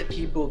way that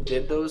people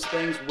did those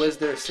things was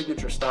their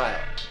signature style.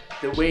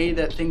 The way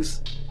that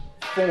things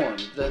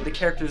formed, the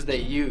characters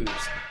they used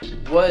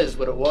was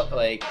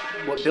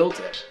what built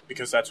it.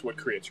 Because that's what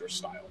creates your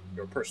style,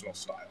 your personal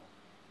style.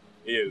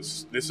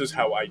 This is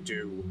how I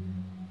do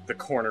the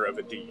corner of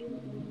a D.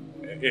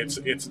 It's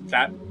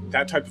that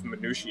type of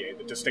minutiae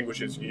that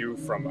distinguishes you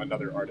from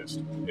another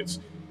artist.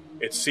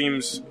 It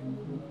seems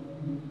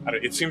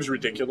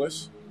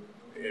ridiculous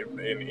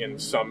in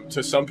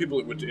some people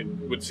it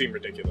would seem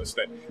ridiculous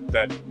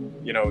that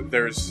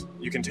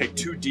you can take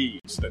two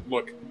Ds that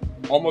look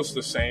almost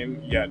the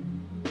same, yet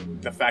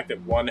the fact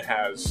that one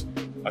has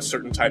a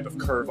certain type of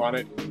curve on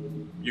it,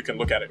 you can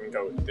look at it and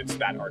go, it's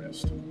that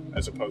artist,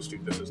 as opposed to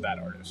this is that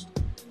artist.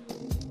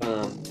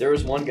 There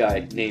was one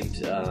guy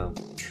named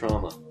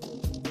Trauma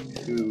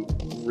who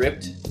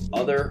ripped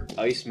other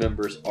ICE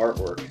members'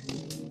 artwork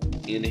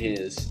in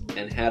his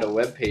and had a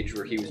web page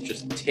where he was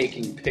just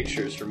taking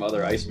pictures from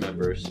other ICE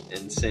members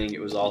and saying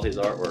it was all his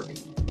artwork.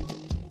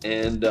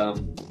 And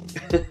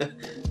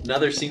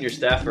another senior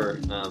staffer,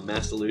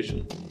 Mass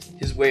Illusion,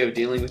 his way of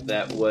dealing with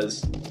that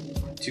was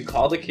to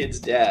call the kid's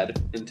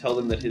dad and tell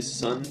them that his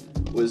son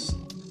was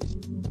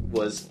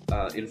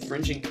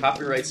infringing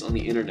copyrights on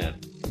the internet,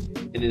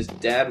 and his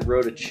dad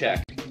wrote a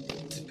check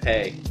to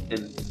pay,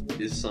 and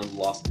his son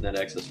lost net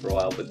access for a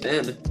while. But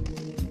then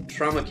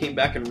Trauma came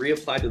back and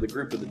reapplied to the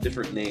group with a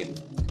different name,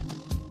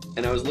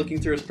 and I was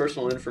looking through his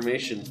personal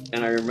information,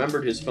 and I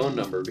remembered his phone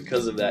number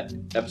because of that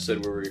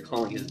episode where we were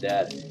calling his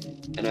dad,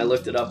 and I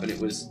looked it up, and it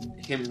was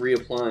him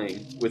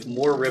reapplying with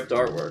more ripped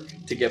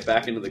artwork to get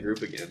back into the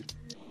group again.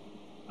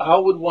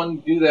 How would one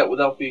do that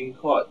without being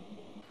caught?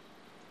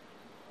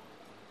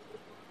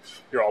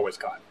 You're always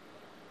caught.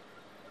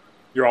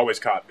 You're always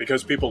caught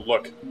because people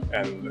look,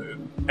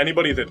 and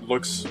anybody that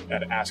looks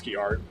at ASCII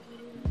art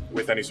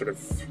with any sort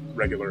of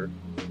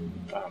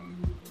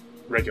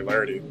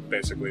regularity,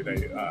 basically,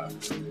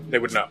 they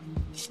would know.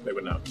 They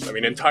would know. I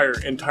mean,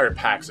 entire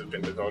packs have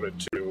been devoted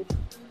to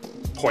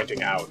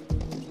pointing out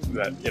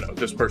that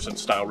this person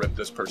style ripped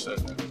this person.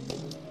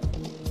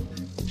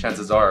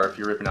 Chances are, if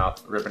you're ripping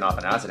off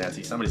an acid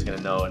ANSI, somebody's going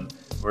to know, and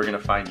we're going to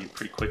find you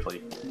pretty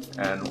quickly,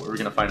 and we're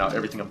going to find out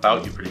everything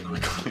about you pretty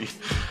quickly,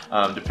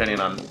 depending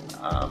on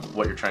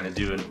what you're trying to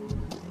do and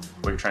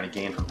what you're trying to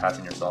gain from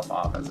passing yourself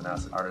off as an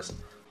acid artist.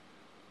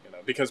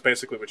 Because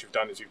basically what you've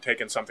done is you've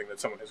taken something that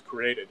someone has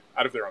created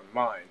out of their own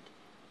mind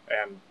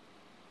and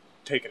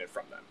taken it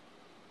from them.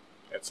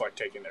 It's like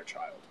taking their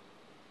child.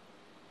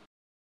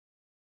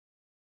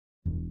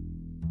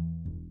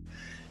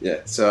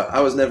 Yeah, so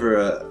I was never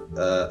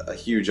a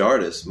huge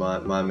artist.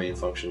 My main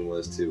function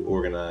was to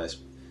organize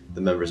the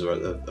members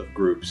of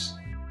groups.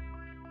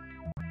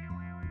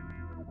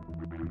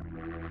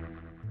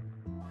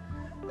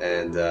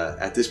 And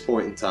at this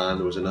point in time,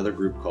 there was another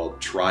group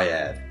called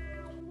Triad,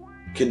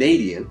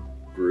 Canadian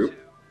group,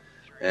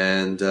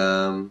 and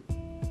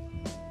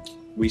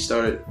we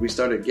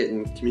started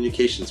getting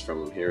communications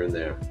from them here and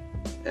there.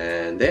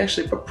 And they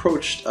actually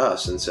approached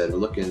us and said, we're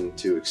looking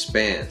to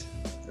expand.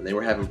 And they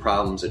were having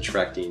problems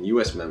attracting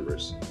U.S.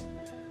 members.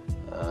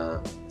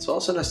 So all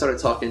of a sudden I started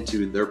talking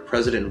to their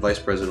president and vice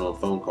president on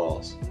phone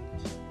calls.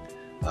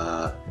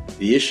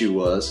 The issue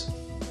was,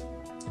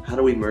 how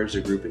do we merge the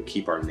group and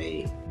keep our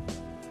name?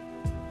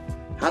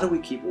 How do we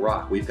keep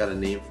rock? We've got a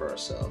name for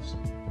ourselves.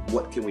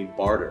 What can we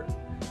barter?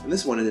 And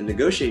this one is the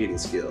negotiating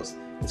skills.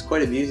 It's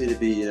quite amusing to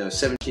be, a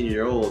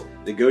 17-year-old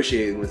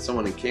negotiating with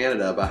someone in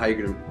Canada about how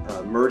you're going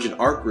to merge an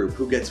art group,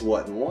 who gets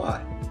what and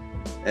why.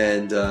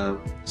 And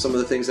some of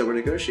the things that were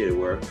negotiated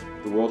were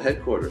the world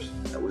headquarters.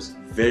 That was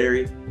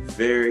very,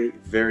 very,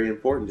 very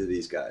important to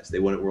these guys. They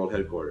wanted world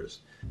headquarters.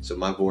 So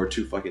my board,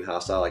 too fucking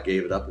hostile, I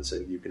gave it up and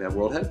said, you can have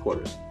world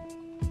headquarters.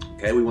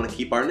 Okay, we want to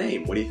keep our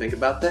name. What do you think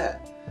about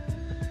that?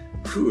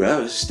 Whew, that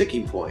was a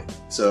sticking point.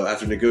 So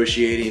after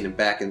negotiating and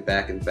back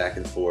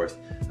and forth,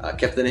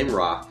 kept the name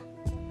Rock,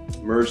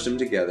 merged them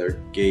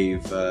together,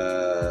 gave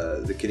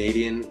the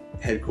Canadian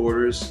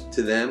headquarters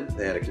to them.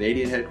 They had a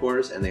Canadian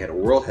headquarters and they had a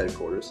world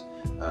headquarters.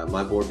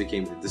 My board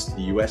became the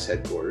U.S.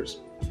 headquarters.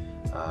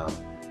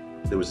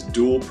 There was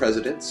dual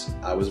presidents.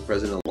 I was a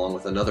president along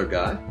with another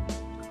guy.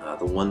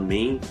 The one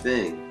main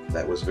thing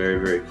that was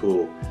very, very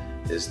cool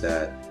is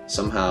that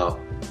somehow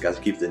I got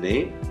to keep the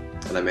name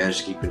and I managed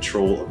to keep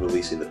control of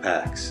releasing the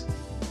packs.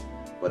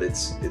 But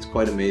it's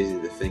quite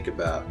amazing to think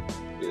about,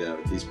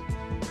 these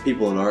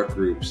people in art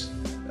groups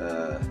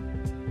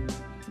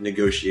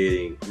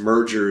negotiating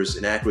mergers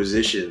and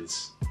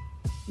acquisitions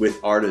with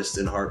artists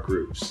and art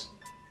groups.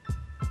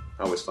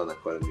 I always find that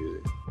quite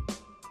amusing.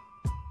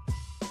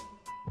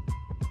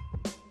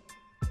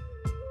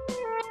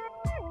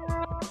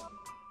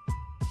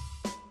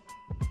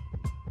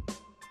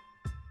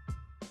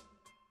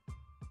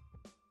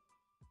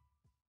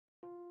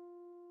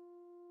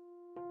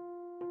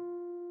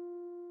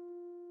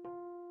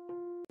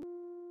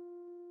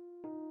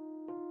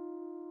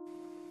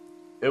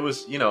 It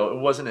was, it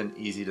wasn't an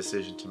easy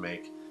decision to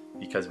make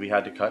because we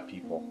had to cut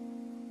people,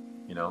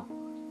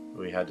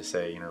 we had to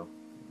say,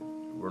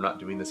 we're not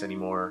doing this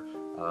anymore.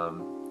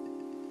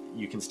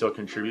 You can still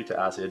contribute to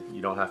acid.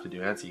 You don't have to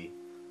do ANSI,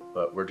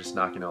 but we're just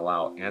not going to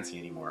allow ANSI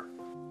anymore.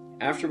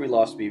 After we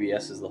lost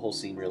BBS, the whole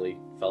scene really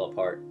fell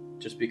apart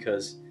just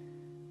because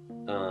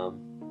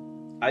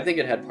I think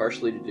it had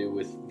partially to do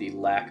with the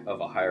lack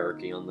of a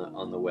hierarchy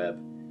on the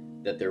web,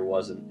 that there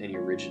wasn't any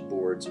rigid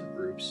boards or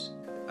groups.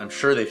 I'm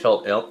sure they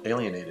felt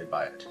alienated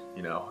by it,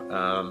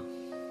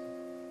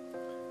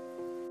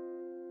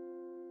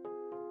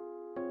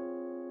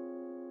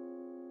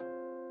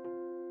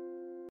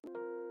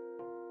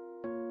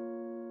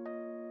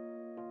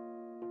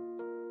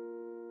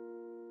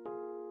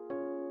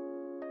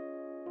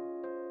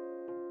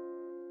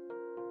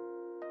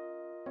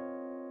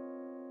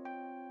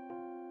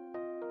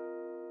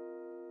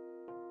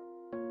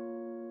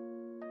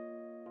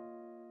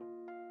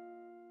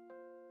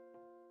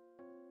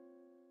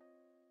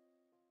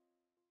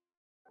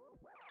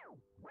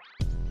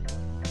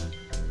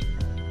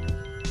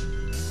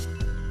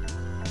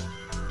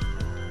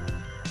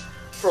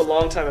 for a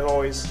long time, I've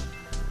always,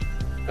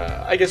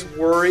 I guess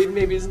worried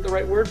maybe isn't the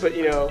right word, but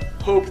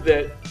hoped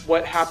that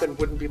what happened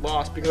wouldn't be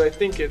lost, because I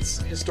think it's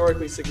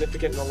historically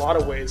significant in a lot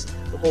of ways,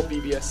 the whole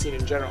BBS scene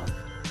in general.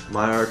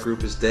 My art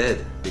group is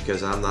dead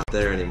because I'm not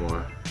there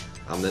anymore.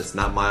 It's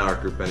not my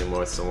art group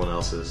anymore, it's someone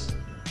else's.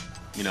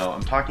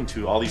 I'm talking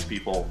to all these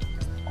people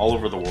all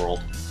over the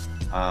world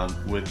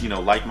with,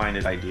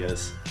 like-minded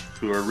ideas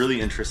who are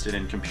really interested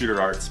in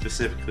computer art,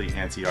 specifically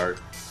ANSI art.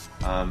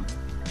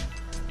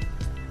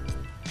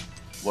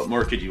 What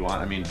more could you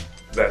want? I mean,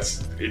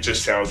 it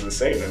just sounds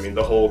insane. I mean,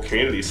 the whole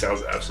community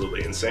sounds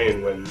absolutely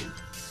insane when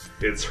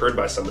it's heard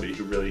by somebody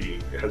who really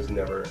has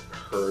never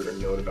heard or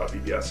known about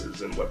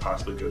BBSs and what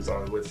possibly goes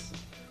on with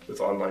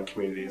online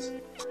communities.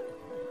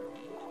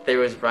 There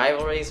was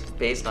rivalries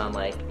based on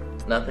like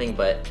nothing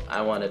but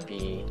I want to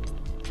be.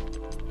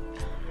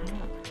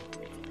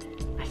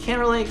 I can't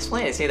really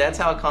explain it. See, that's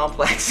how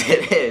complex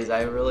it is.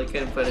 I really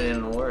couldn't put it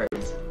in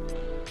words.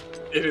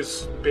 It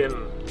has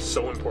been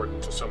so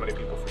important to so many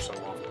people for so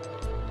long.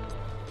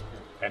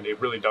 And it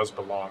really does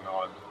belong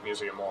on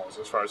museum walls,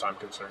 as far as I'm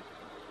concerned.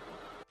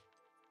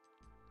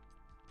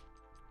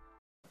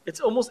 It's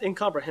almost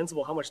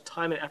incomprehensible how much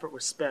time and effort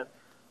was spent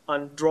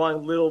on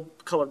drawing little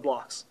colored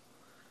blocks.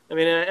 I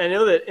mean, I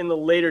know that in the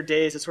later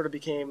days it sort of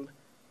became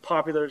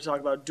popular to talk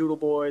about doodle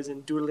boys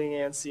and doodling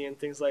ANSI and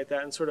things like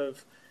that and sort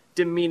of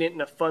demean it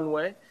in a fun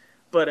way.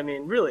 But I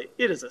mean, really,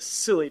 it is a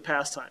silly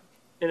pastime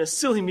in a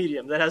silly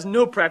medium that has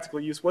no practical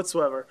use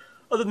whatsoever,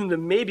 other than to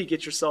maybe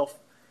get yourself,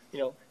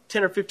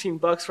 10 or 15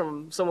 bucks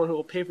from someone who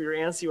will pay for your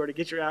ANSI or to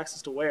get your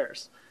access to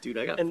wares. Dude,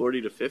 I got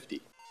 40 to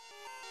 50.